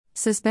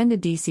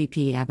Suspended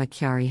DCP Abba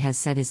Kyari has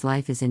said his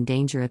life is in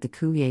danger at the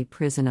Kuje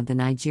prison of the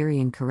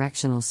Nigerian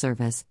Correctional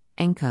Service,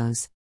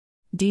 NCOS.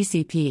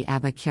 DCP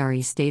Abba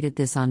Kyari stated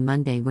this on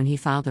Monday when he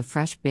filed a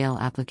fresh bail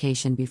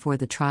application before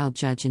the trial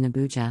judge in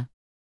Abuja.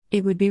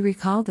 It would be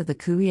recalled that the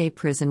Kuje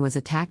prison was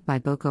attacked by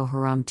Boko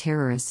Haram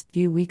terrorists a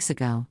few weeks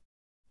ago.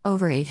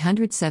 Over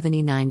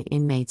 879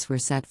 inmates were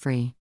set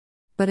free.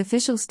 But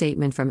official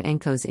statement from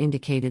NCOS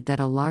indicated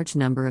that a large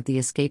number of the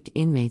escaped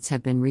inmates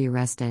have been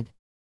rearrested.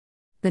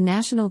 The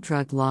National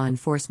Drug Law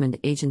Enforcement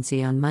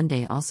Agency on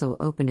Monday also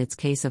opened its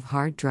case of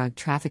hard drug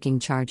trafficking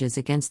charges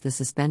against the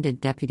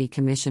suspended Deputy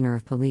Commissioner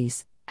of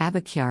Police,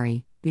 Abba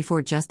Kyari,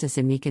 before Justice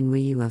Emeka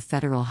Nwigwe of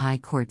Federal High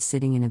Court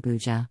sitting in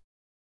Abuja.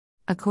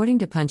 According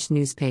to Punch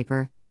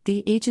newspaper,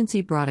 the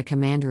agency brought a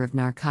commander of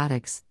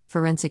narcotics,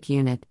 forensic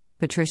unit,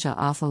 Patricia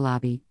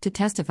Afolabi, to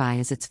testify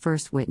as its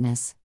first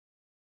witness.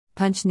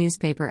 Punch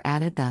newspaper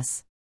added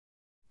thus.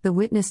 The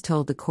witness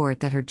told the court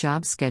that her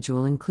job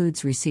schedule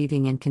includes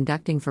receiving and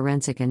conducting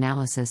forensic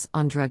analysis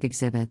on drug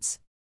exhibits.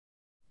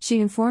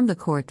 She informed the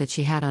court that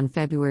she had on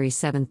February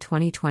 7,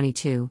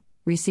 2022,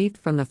 received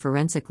from the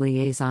forensic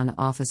liaison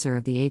officer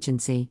of the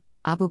agency,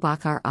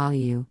 Abubakar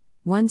Aliyu,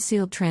 one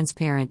sealed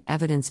transparent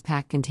evidence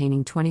pack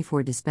containing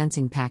 24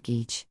 dispensing pack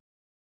each.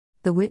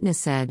 The witness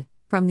said,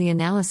 "From the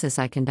analysis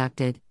I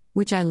conducted,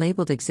 which I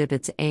labeled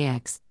Exhibits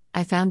AX,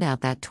 I found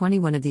out that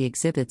 21 of the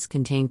exhibits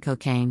contained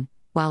cocaine,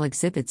 while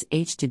exhibits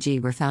H to G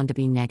were found to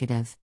be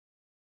negative."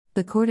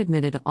 The court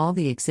admitted all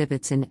the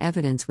exhibits in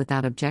evidence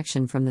without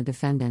objection from the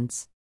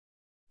defendants.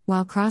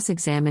 While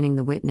cross-examining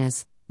the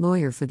witness,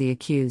 lawyer for the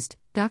accused,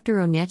 Dr.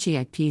 Onyechi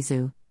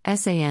Ikpeazu,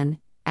 SAN,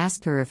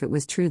 asked her if it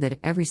was true that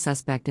every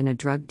suspect in a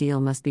drug deal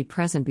must be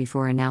present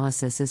before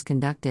analysis is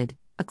conducted,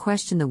 a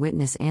question the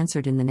witness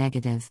answered in the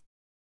negative.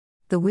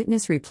 The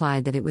witness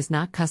replied that it was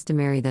not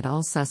customary that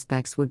all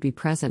suspects would be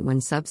present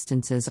when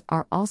substances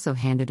are also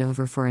handed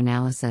over for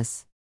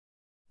analysis.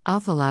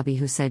 Afolabi,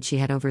 who said she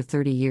had over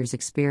 30 years'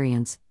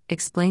 experience,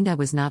 explained, "I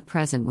was not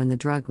present when the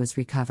drug was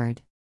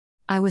recovered.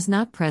 I was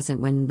not present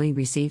when Lee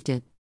received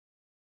it."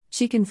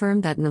 She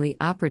confirmed that NLI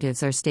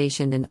operatives are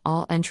stationed in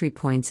all entry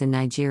points in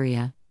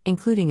Nigeria,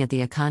 including at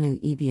the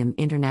Akanu Ibiam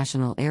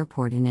International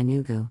Airport in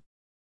Enugu.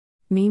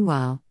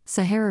 Meanwhile,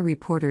 Sahara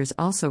reporters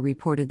also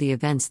reported the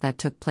events that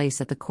took place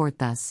at the court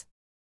thus.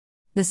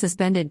 The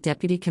suspended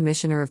Deputy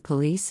Commissioner of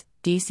Police,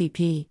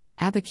 DCP,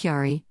 Abba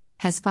Kyari,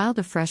 has filed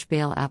a fresh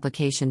bail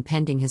application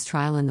pending his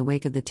trial in the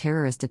wake of the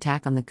terrorist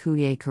attack on the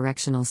Kuje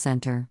Correctional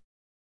Center.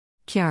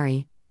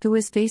 Kyari, who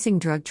is facing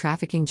drug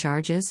trafficking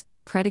charges,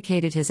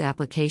 predicated his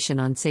application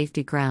on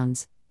safety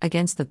grounds,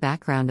 against the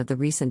background of the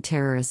recent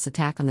terrorist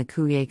attack on the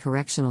Kuje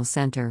Correctional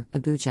Center,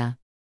 Abuja.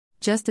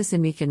 Justice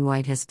Emeka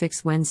Nwigwe has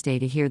fixed Wednesday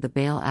to hear the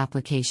bail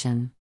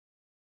application.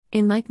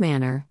 In like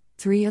manner,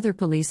 3 other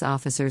police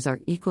officers are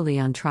equally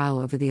on trial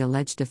over the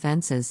alleged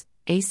offenses: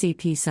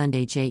 ACP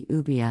Sunday J.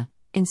 Ubia,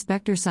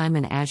 Inspector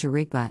Simon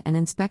Ajurigba and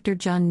Inspector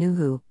John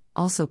Nuhu,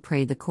 also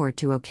prayed the court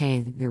to okay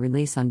the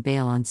release on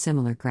bail on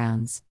similar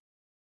grounds.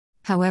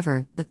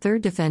 However, the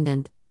third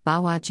defendant,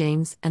 Bawa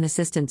James, an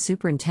Assistant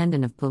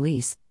Superintendent of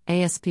Police,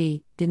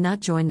 ASP, did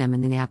not join them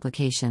in the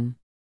application.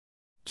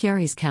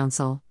 Kyari's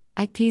counsel,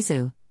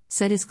 Ikpeazu,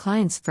 said his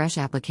client's fresh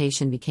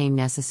application became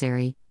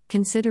necessary,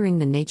 considering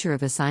the nature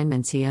of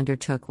assignments he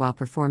undertook while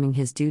performing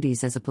his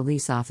duties as a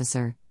police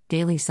officer,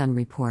 Daily Sun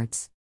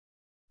reports.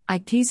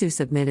 Ikpeazu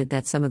submitted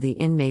that some of the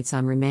inmates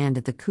on remand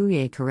at the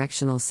Kuje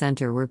Correctional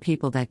Center were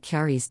people that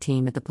Kyari's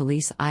team at the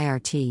police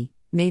IRT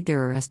made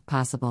their arrest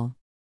possible.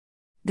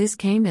 This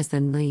came as the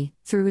NLI,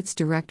 through its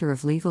Director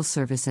of Legal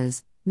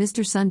Services,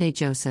 Mr. Sunday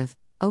Joseph,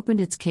 opened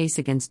its case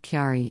against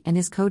Kyari and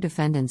his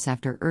co-defendants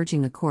after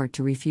urging the court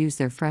to refuse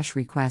their fresh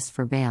requests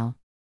for bail.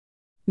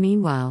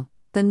 Meanwhile,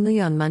 the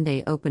NLI on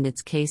Monday opened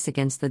its case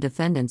against the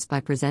defendants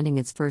by presenting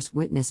its first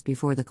witness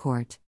before the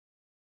court.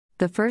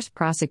 The first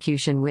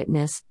prosecution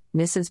witness,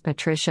 Mrs.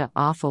 Patricia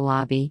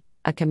Afolabi,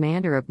 a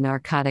commander of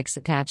narcotics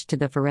attached to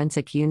the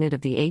forensic unit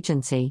of the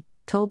agency,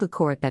 told the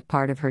court that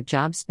part of her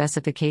job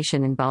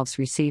specification involves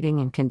receiving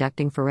and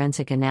conducting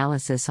forensic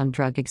analysis on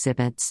drug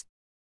exhibits.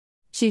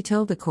 She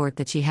told the court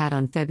that she had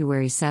on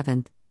February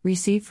 7,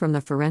 received from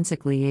the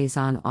forensic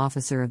liaison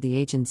officer of the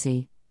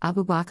agency,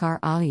 Abubakar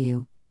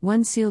Aliyu,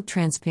 one sealed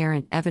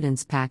transparent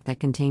evidence pack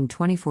that contained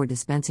 24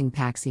 dispensing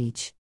packs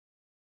each.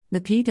 The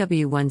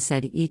PW1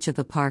 said each of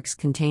the parks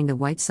contained a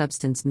white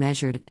substance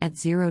measured at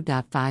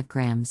 0.5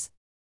 grams.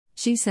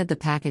 She said the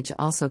package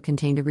also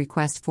contained a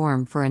request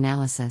form for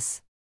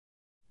analysis.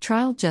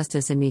 Trial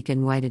Justice Emeka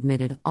Nwigwe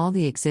admitted all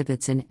the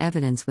exhibits in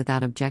evidence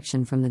without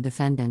objection from the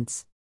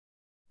defendants.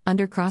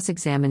 Under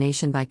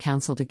cross-examination by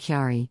counsel to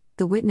Kyari,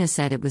 the witness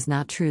said it was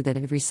not true that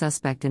every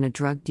suspect in a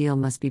drug deal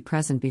must be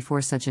present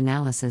before such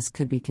analysis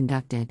could be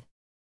conducted.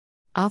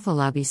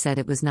 Afolabi said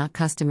it was not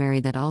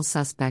customary that all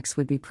suspects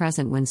would be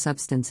present when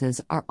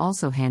substances are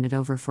also handed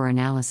over for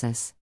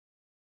analysis.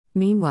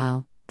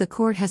 Meanwhile, the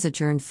court has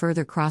adjourned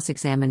further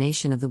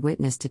cross-examination of the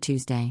witness to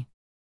Tuesday.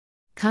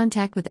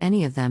 Contact with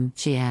any of them,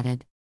 she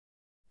added.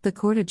 The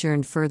court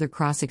adjourned further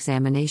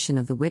cross-examination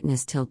of the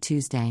witness till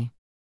Tuesday.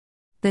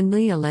 Then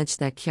Lee alleged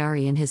that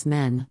Kyari and his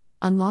men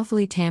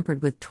unlawfully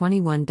tampered with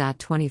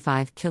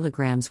 21.25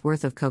 kilograms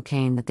worth of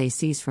cocaine that they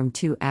seized from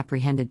two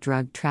apprehended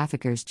drug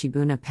traffickers,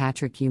 Chibuna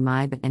Patrick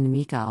Umaib and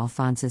Mika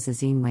Alphonsus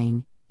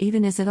Azinwayne,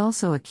 even as it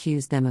also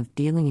accused them of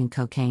dealing in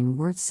cocaine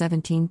worth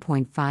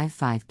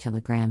 17.55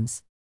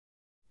 kilograms.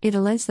 It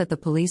alleged that the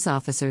police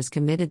officers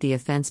committed the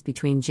offense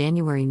between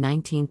January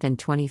 19 and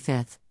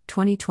 25,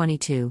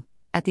 2022,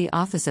 at the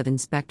Office of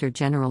Inspector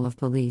General of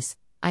Police,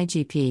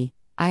 IGP,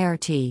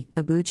 IRT,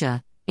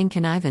 Abuja, in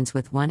connivance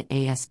with one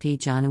ASP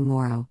John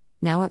Umoro,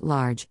 now at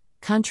large,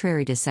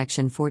 contrary to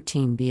Section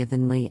 14B of the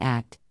NLI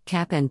Act,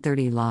 Cap N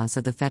 30 Laws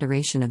of the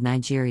Federation of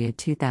Nigeria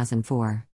 2004.